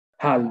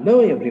Hello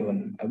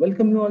everyone, I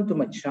welcome you all to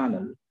my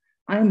channel.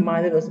 I am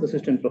Mahadev,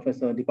 Assistant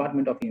Professor,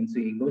 Department of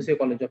ENC, Government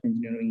College of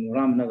Engineering,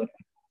 Ramnagar.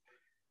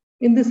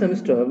 In this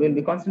semester, we'll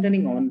be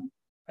concentrating on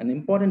an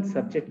important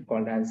subject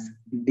called as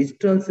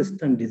Digital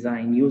System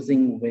Design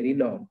using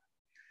Verilog.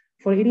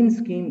 For 18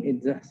 scheme,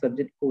 the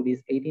subject code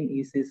is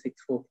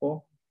 18EC644.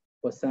 For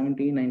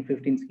 17 and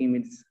 15 scheme,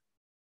 it's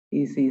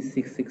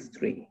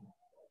EC663.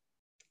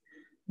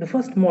 The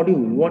first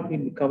module, what we'll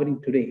be covering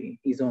today,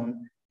 is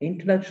on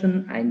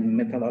Introduction and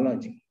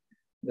Methodology,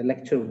 the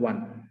lecture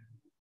 1.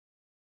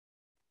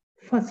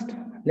 First,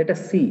 let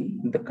us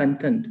see the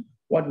content,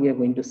 what we are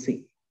going to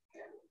see.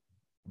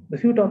 The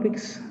few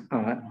topics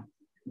are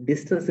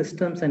digital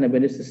systems and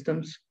embedded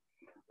systems,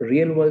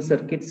 real world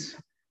circuits.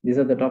 These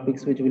are the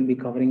topics which we'll be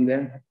covering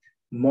there.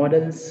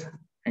 Models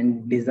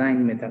and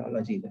design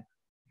methodology there.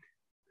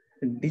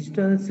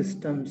 Digital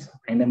systems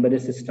and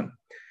embedded system.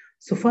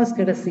 So first,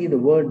 let us see the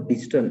word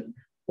digital.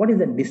 What is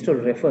that digital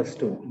refers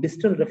to?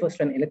 Digital refers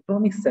to an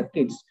electronic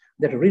circuits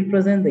that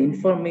represent the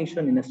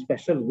information in a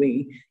special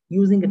way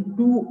using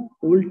two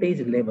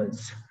voltage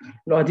levels,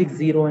 logic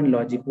 0 and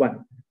logic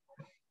 1.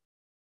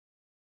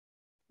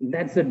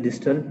 That's the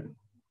digital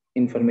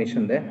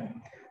information there.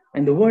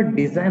 And the word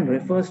design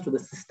refers to the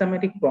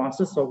systematic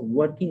process of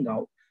working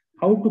out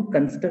how to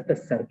construct a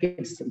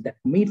circuit that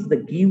meets the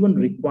given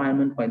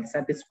requirement while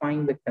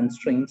satisfying the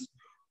constraints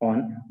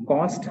on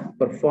cost,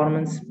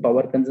 performance,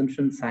 power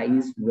consumption,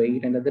 size,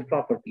 weight, and other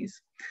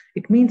properties.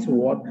 It means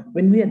what?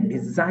 When we are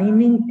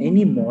designing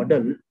any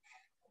model,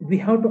 we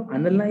have to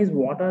analyze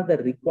what are the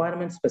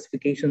requirement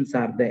specifications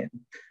are there.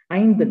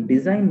 And the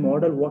design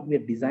model, what we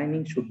are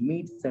designing should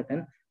meet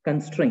certain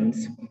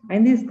constraints.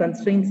 And these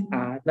constraints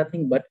are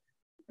nothing but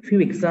a few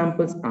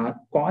examples are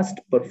cost,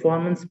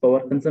 performance,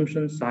 power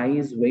consumption,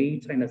 size,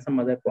 weight, and some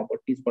other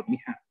properties what we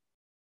have.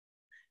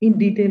 In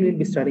detail, we'll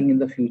be studying in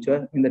the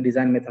future in the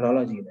design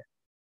methodology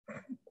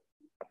there.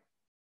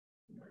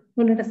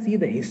 Now let us see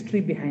the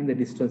history behind the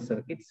digital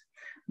circuits.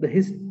 The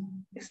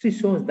history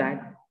shows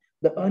that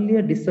the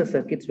earlier digital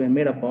circuits were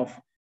made up of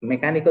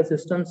mechanical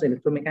systems,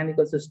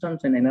 electromechanical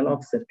systems, and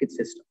analog circuit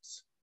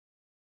systems.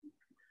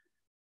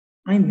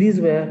 And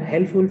these were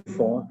helpful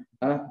for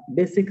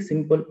basic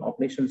simple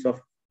operations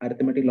of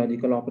arithmetic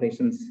logical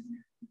operations,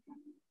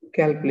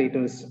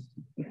 calculators,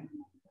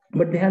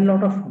 but they had a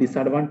lot of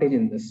disadvantage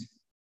in this.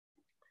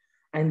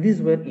 And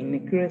these were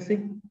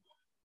inaccuracy,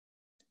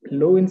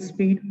 low in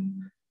speed,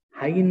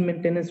 high in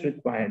maintenance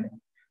required.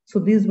 So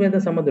these were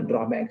some of the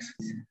drawbacks.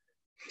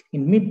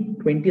 In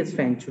mid-20th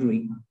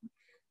century,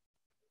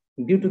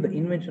 due to the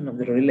invention of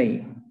the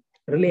relay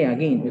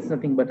again is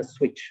nothing but a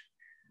switch,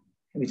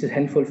 which is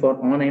helpful for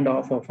on and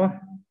off of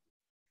a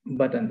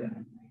button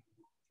there,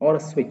 or a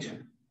switch.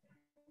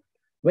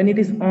 When it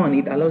is on,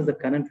 it allows the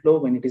current flow.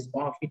 When it is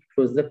off, it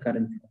closes the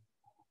current flow.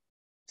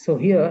 So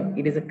here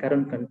it is a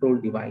current control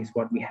device,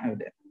 what we have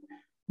there.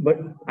 But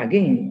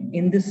again,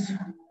 in this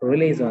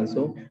relays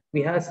also,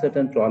 we have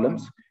certain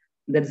problems.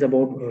 That's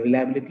about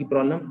reliability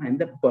problem and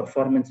the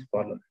performance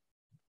problem.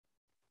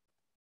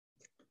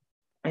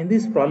 And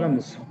these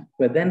problems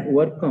were then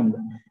overcome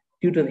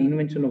due to the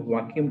invention of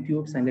vacuum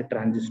tubes and the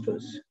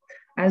transistors.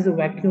 As the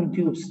vacuum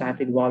tubes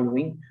started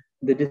evolving,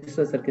 the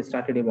digital circuit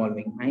started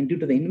evolving. And due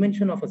to the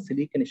invention of a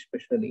silicon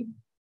especially,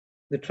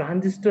 the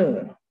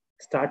transistor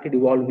started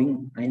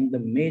evolving and the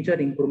major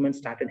improvements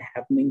started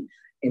happening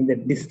in the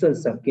digital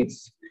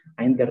circuits,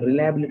 and the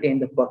reliability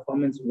and the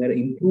performance were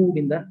improved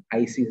in the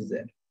ICs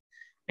there.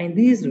 And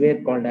these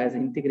were called as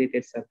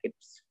integrated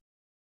circuits.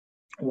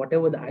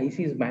 Whatever the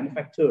ICs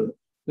manufactured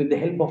with the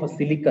help of a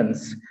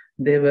silicons,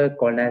 they were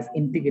called as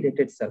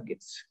integrated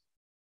circuits.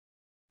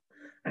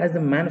 As the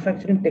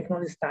manufacturing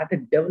technology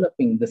started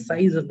developing, the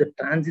size of the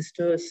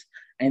transistors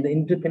and the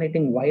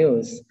interconnecting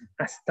wires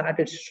has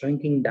started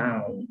shrinking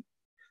down.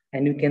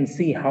 And you can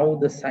see how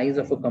the size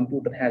of a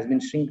computer has been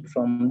shrunk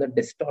from the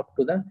desktop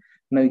to the,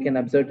 now you can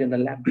observe in the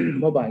lab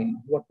mobile,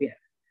 what we have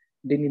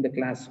did in the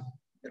class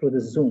through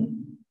the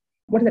Zoom.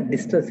 What a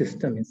digital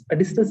system is? A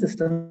digital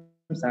systems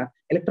are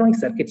electronic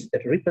circuits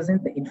that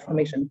represent the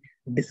information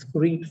in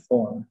discrete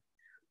form.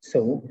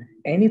 So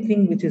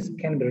anything which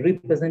can be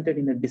represented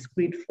in a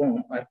discrete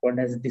form are called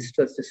as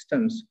digital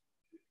systems.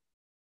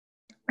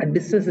 A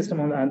digital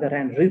system, on the other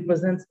hand,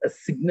 represents a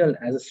signal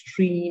as a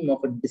stream of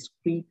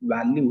discrete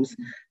values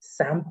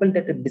sampled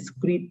at a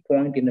discrete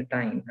point in a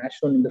time, as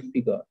shown in the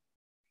figure.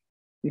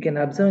 You can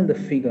observe in the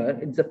figure,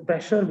 it's a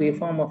pressure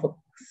waveform of a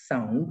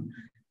sound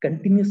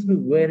continuously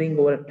varying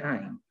over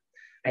time.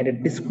 And a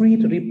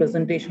discrete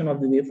representation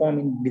of the waveform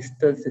in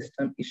digital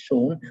system is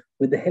shown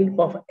with the help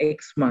of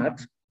X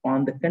marks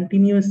on the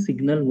continuous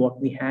signal, what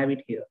we have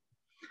it here.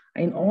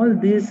 And all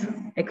these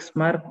X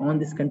mark on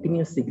this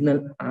continuous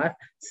signal are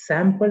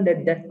sampled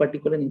at that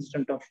particular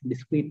instant of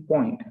discrete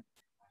point.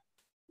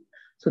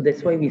 So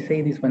that's why we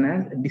say this one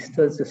as a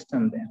digital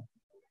system there.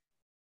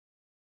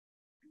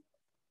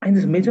 And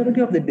this majority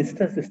of the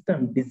digital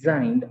system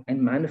designed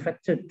and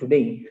manufactured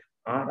today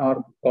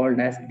are called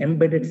as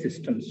embedded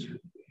systems.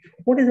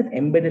 What is an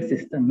embedded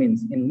system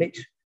means? In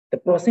which The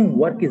processing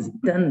work is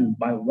done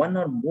by one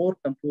or more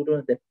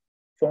computers that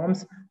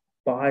forms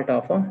part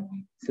of a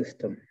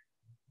system.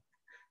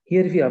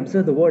 Here, if you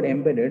observe the word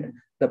embedded,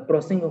 the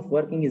processing of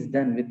working is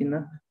done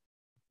within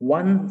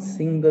one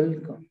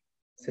single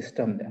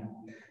system there,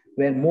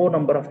 where more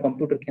number of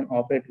computers can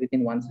operate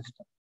within one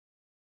system.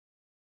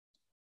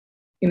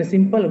 In a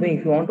simple way,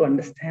 if you want to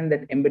understand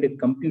that embedded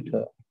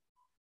computer,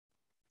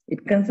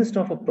 it consists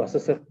of a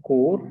processor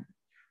core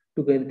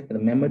together with the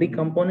memory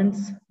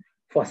components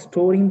for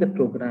storing the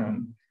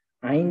program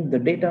and the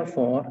data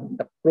for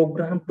the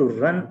program to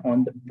run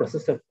on the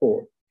processor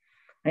core,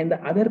 and the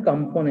other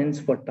components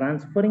for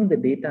transferring the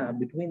data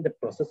between the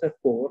processor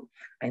core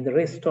and the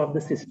rest of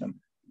the system.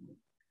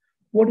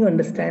 What you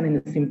understand in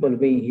a simple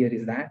way here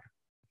is that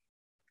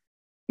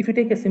if you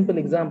take a simple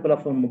example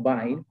of a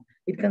mobile,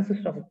 it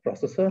consists of a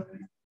processor,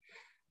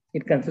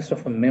 it consists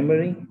of a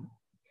memory,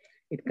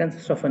 it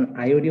consists of an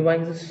I/O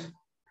devices.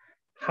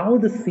 How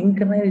the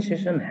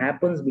synchronization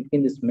happens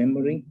between this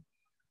memory,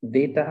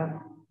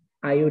 data,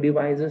 I/O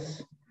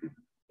devices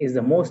is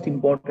the most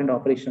important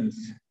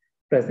operations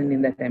present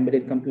in that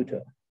embedded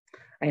computer.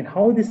 And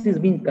how this is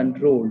being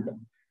controlled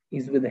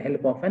is with the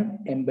help of an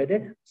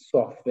embedded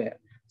software.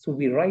 So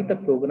we write a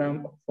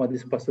program for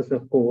this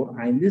processor core,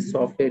 and this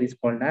software is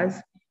called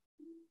as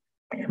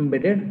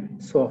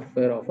embedded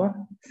software of a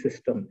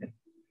system.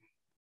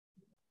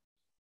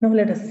 Now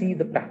let us see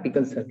the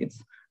practical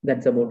circuits.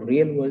 That's about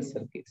real world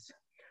circuits.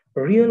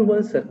 Real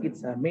world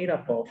circuits are made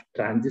up of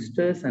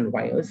transistors and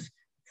wires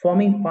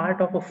forming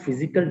part of a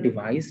physical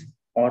device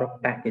or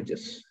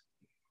packages.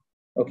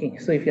 Okay,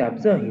 so if you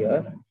observe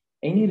here,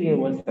 any real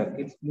world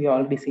circuits, we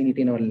already seen it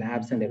in our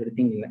labs and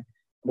everything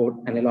about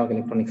analog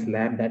electronics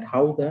lab, that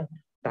how the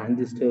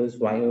transistors,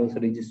 wires,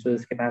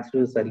 resistors,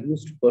 capacitors are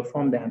used to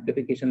perform the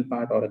amplification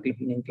part or a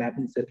clipping and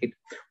clapping circuit,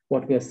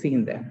 what we are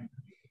seeing there.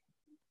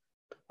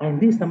 And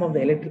these some of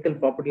the electrical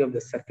property of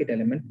the circuit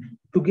element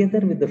together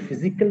with the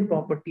physical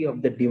property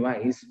of the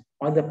device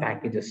or the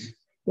packages.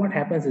 What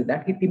happens is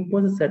that it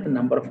imposes a certain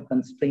number of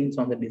constraints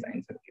on the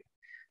design circuit.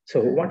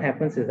 So what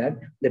happens is that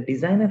the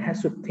designer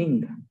has to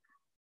think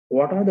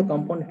what are the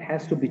components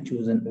has to be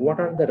chosen, what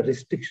are the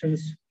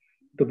restrictions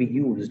to be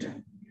used,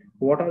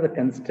 what are the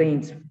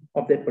constraints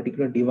of that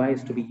particular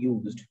device to be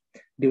used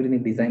during the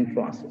design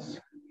process.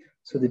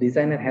 So the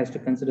designer has to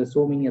consider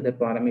so many other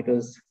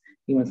parameters,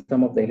 even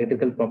some of the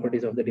electrical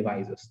properties of the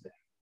devices there.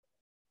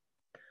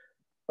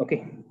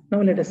 Okay,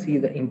 now let us see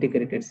the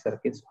integrated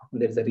circuits.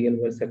 There's a real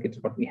world circuits,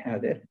 what we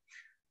have there.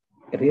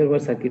 Real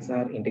world circuits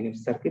are integrated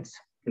circuits,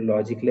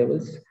 logic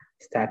levels,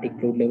 static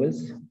load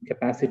levels,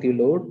 capacitive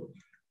load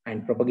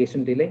and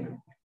propagation delay,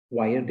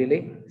 wire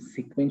delay,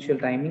 sequential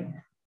timing,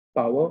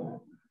 power,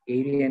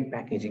 area and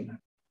packaging.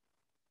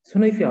 So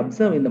now if you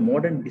observe in the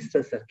modern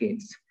digital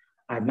circuits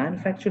are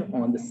manufactured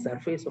on the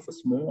surface of a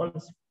small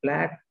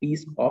flat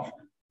piece of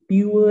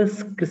pure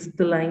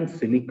crystalline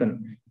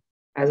silicon.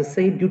 As I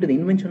said, due to the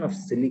invention of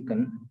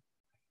silicon,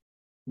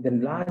 the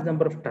large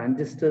number of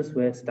transistors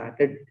were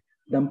started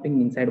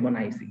dumping inside one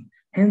IC.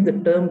 Hence the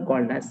term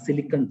called as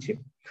silicon chip.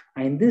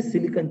 And these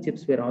silicon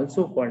chips were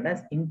also called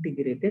as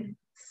integrated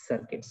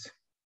circuits.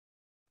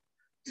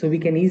 So we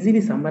can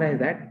easily summarize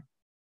that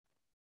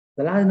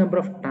the large number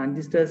of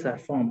transistors are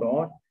formed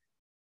or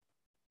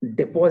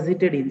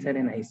deposited inside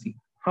an IC.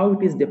 How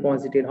it is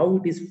deposited, how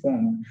it is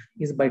formed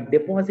is by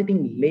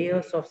depositing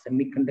layers of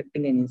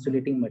semiconducting and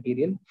insulating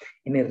material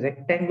in a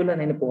rectangular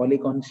and a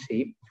polygon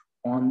shape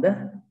on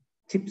the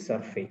chip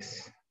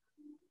surface.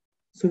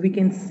 So we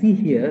can see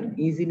here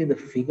easily the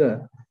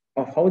figure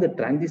of how the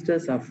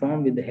transistors are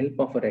formed with the help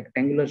of a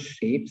rectangular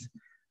shapes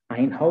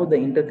and how the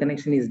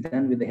interconnection is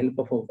done with the help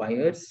of a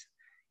wires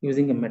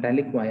using a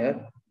metallic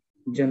wire,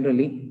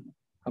 generally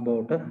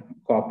about a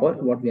copper,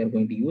 what we are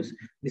going to use.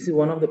 This is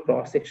one of the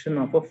cross section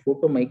of a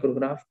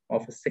photomicrograph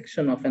of a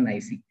section of an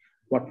IC,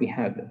 what we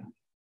have there.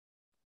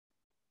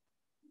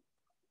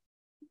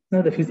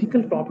 Now the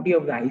physical property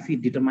of the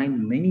IC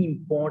determine many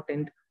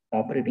important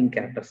operating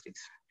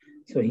characteristics.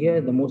 So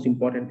here the most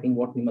important thing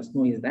what we must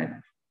know is that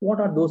what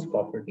are those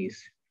properties?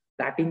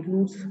 That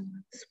includes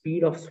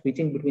speed of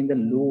switching between the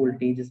low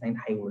voltages and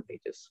high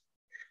voltages.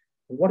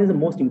 What is the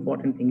most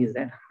important thing is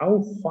that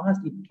how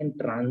fast it can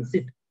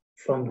transit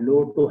from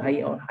low to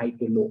high or high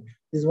to low.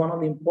 This is one of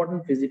the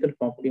important physical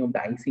property of the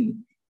IC,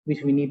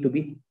 which we need to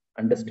be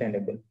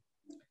understandable.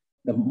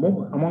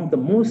 Among the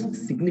most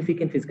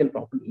significant physical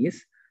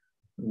properties,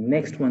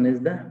 next one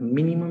is the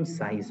minimum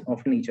size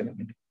of an each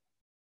element.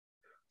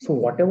 So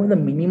whatever the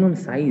minimum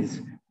size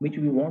which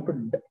we want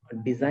to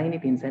design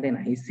it inside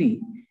an IC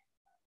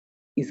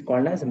is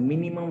called as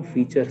minimum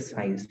feature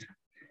sized,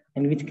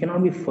 and which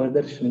cannot be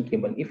further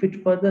shrinkable. If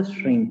it further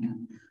shrink,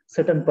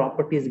 certain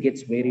properties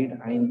gets varied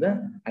and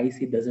the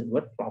IC doesn't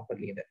work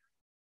properly there.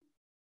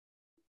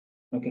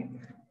 Okay,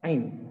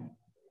 and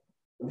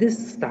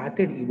this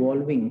started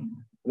evolving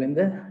when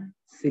the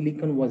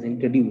silicon was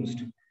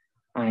introduced,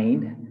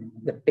 and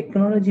the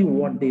technology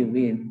what they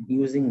were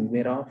using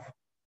were of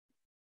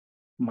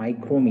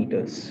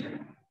micrometers.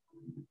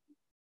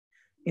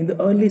 In the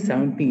early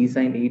 70s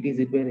and 80s,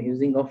 it were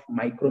using of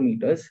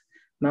micrometers.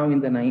 Now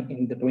in the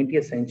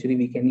 20th century,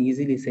 we can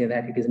easily say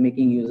that it is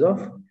making use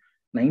of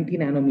 90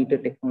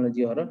 nanometer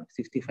technology or a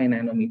 65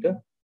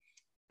 nanometer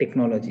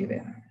technology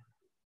there.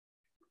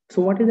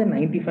 So what is the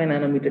 95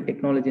 nanometer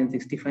technology and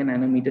 65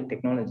 nanometer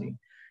technology?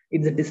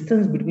 It's the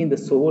distance between the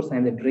source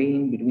and the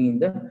drain between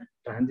the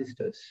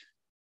transistors.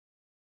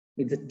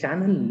 It's a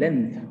channel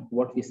length,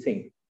 what we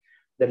say.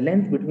 The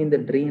length between the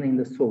drain and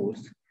the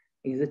source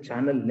is a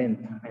channel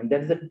length, and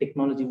that's the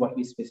technology what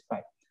we specify.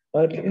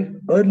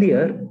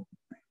 Earlier,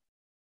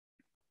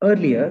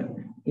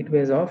 it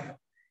was of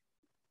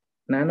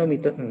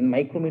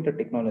micrometer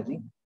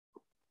technology.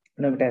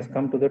 Now it has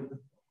come to the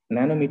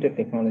nanometer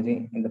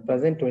technology. In the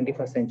present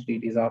 21st century,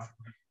 it is of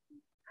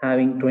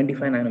having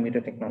 25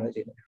 nanometer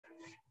technology.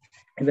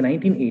 In the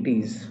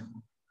 1980s,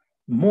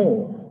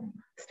 Moore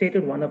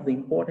stated one of the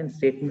important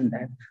statements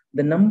that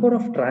the number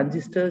of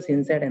transistors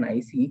inside an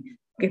IC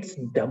gets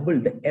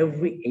doubled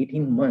every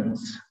 18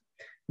 months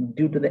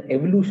due to the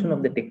evolution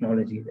of the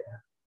technology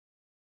there.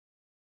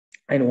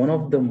 And one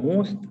of the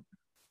most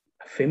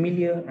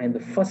familiar and the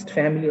first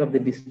family of the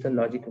digital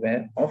logic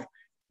were of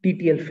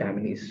TTL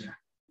families,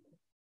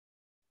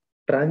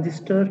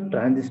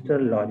 transistor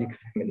logic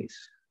families.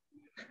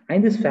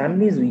 And these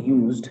families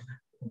used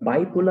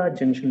bipolar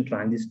junction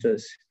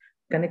transistors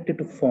connected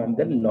to form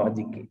the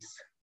logic gates.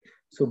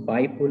 So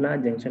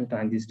bipolar junction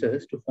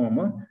transistors to form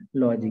a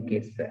logic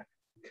gates there.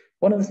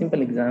 One of the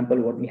simple example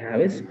what we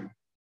have is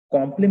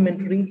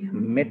complementary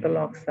metal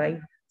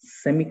oxide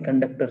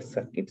semiconductor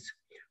circuits,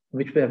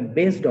 which were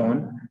based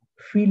on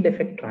field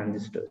effect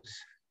transistors.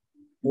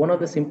 One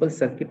of the simple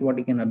circuit what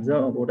you can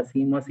observe about a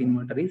CMOS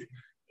inverter is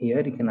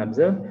here you can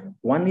observe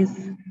one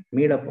is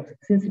made up of,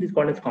 since it is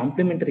called as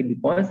complementary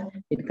because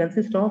it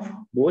consists of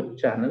both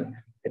channel,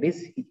 that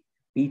is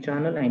P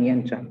channel and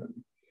N channel.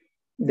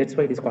 That's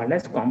why it is called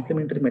as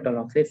complementary metal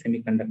oxide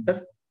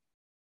semiconductor.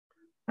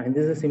 And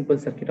this is a simple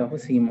circuit of a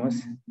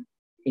CMOS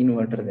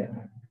inverter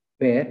there,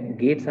 where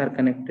gates are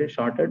connected,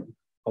 shorted,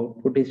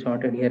 output is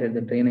shorted here at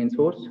the drain and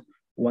source.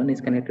 One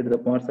is connected to the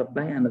power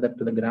supply, another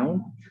to the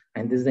ground,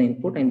 and this is the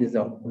input and this is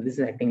the output. This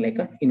is acting like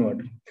an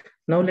inverter.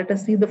 Now let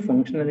us see the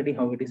functionality,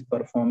 how it is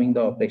performing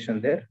the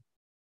operation there.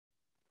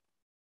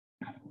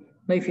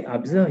 Now if you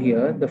observe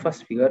here, the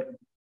first figure,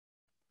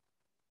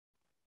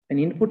 when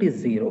input is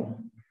 0,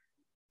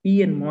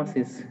 PMOS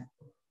is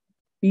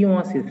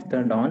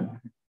turned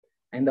on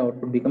and the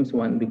output becomes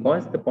 1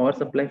 because the power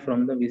supply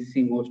from the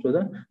VCC goes to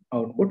the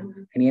output,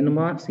 and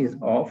NMOS is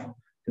off.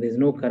 There is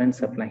no current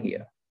supply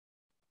here.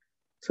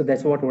 So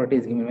that's what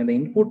is given. When the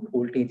input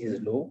voltage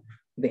is low,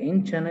 the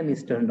N channel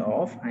is turned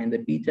off and the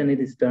P channel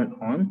is turned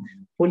on,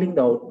 pulling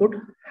the output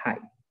high.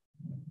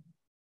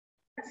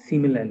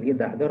 Similarly,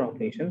 the other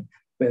operation,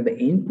 when the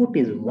input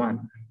is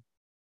 1,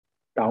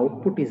 the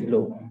output is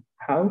low.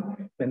 How?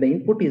 When the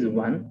input is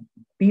 1,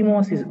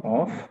 PMOS is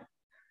off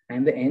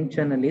and the N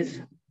channel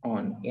is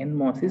on,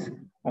 NMOS is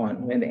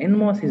on. When the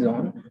NMOS is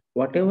on,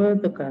 whatever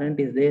the current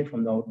is there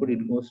from the output,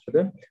 it goes to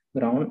the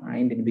ground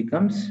and it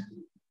becomes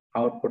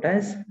output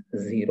as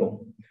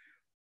 0.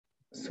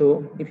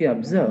 So if you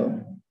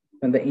observe,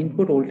 when the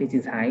input voltage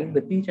is high,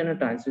 the P channel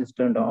transistor is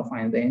turned off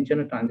and the N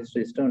channel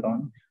transistor is turned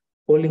on,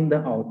 holding the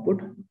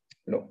output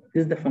low.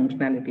 This is the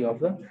functionality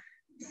of the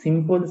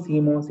simple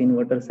CMOS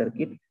inverter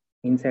circuit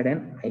inside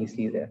an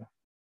IC there.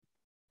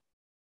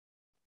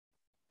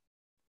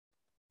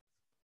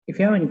 If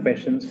you have any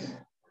questions,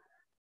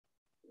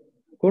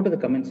 go to the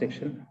comment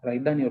section,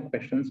 write down your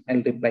questions,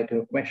 I'll reply to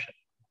your question.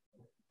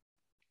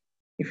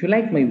 If you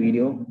like my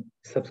video,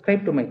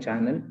 subscribe to my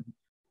channel,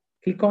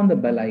 click on the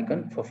bell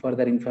icon for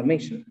further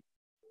information.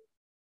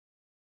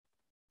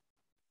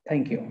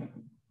 Thank you.